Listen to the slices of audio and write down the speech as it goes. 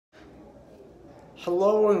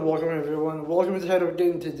Hello and welcome everyone. Welcome to Head of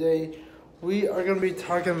Game. Today we are going to be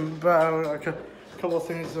talking about a couple of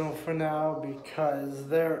things for now because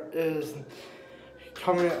there is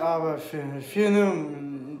coming out a few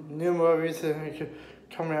new movies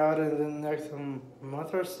coming out in the next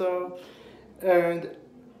month or so. And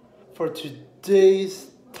for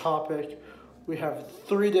today's topic, we have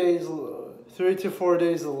 3 to 4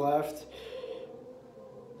 days left.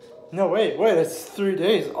 No, wait, it's 3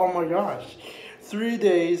 days. Oh my gosh. 3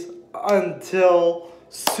 days until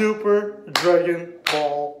Super Dragon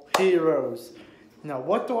Ball Heroes. Now,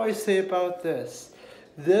 what do I say about this?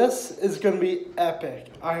 This is going to be epic.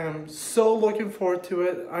 I am so looking forward to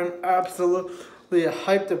it. I'm absolutely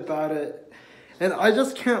hyped about it. And I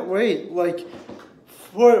just can't wait. Like,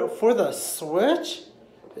 for the Switch?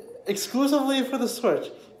 Exclusively for the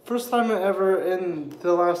Switch. First time ever in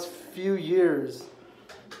the last few years.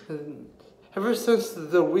 Ever since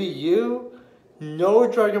the Wii U, no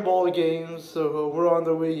Dragon Ball games so we're on the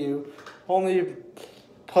Wii U. Only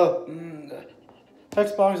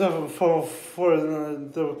Xbox for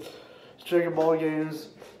the Dragon Ball games.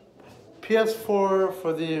 PS4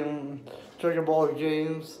 for the Dragon Ball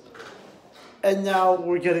games. And now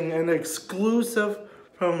we're getting an exclusive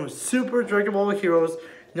from Super Dragon Ball Heroes.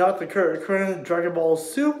 Not the current Dragon Ball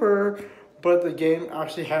Super, but the game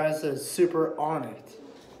actually has a Super on it.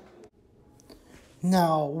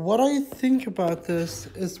 Now, what I think about this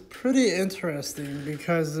is pretty interesting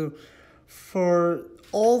because for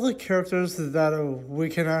all the characters that we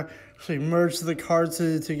can actually merge the cards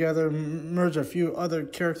together, merge a few other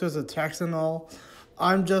characters, attacks and all,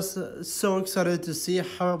 I'm just so excited to see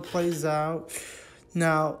how it plays out.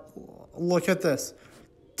 Now, look at this.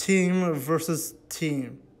 Team versus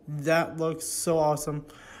team. That looks so awesome.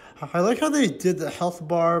 I like how they did the health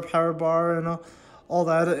bar, power bar, and all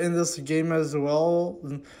that in this game as well.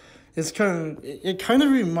 It kind of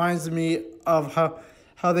reminds me of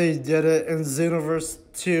how they did it in Xenoverse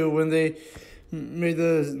 2 when they made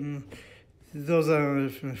those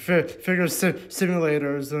figure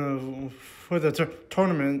simulators for the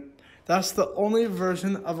tournament. That's the only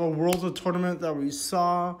version of a World Tournament that we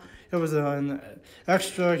saw. It was an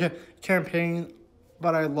extra campaign,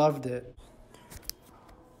 but I loved it.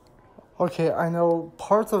 Okay, I know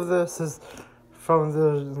part of this is from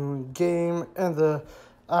the game and the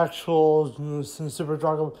actual Super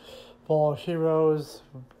Dragon Ball Heroes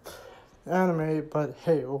anime, but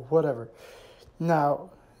hey, whatever. Now,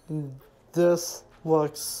 this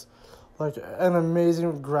looks like an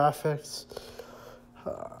amazing graphics.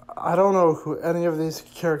 I don't know who any of these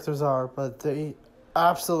characters are, but they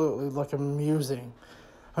absolutely look amusing.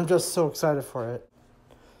 I'm just so excited for it.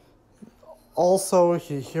 Also,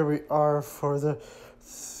 here we are for the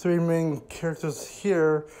three main characters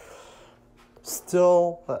here.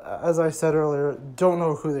 Still, as I said earlier, don't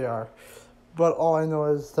know who they are. But all I know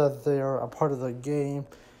is that they are a part of the game.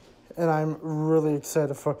 And I'm really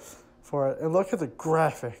excited for it. And look at the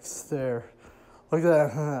graphics there. Look at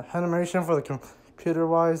that animation for the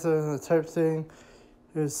computer-wise type thing.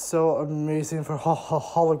 Is so amazing for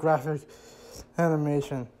holographic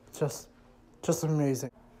animation. Just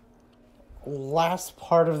amazing. Last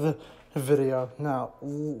part of the video. Now,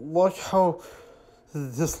 look how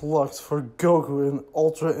this looks for Goku in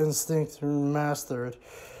Ultra Instinct Remastered.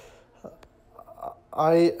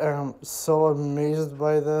 I am so amazed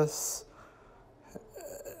by this.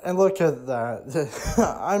 And look at that.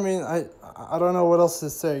 I mean, I don't know what else to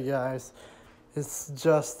say, guys. It's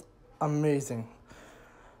just amazing.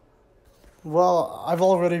 Well, I've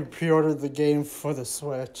already pre-ordered the game for the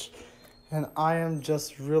Switch, and I am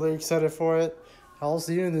just really excited for it. I'll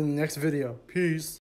see you in the next video. Peace.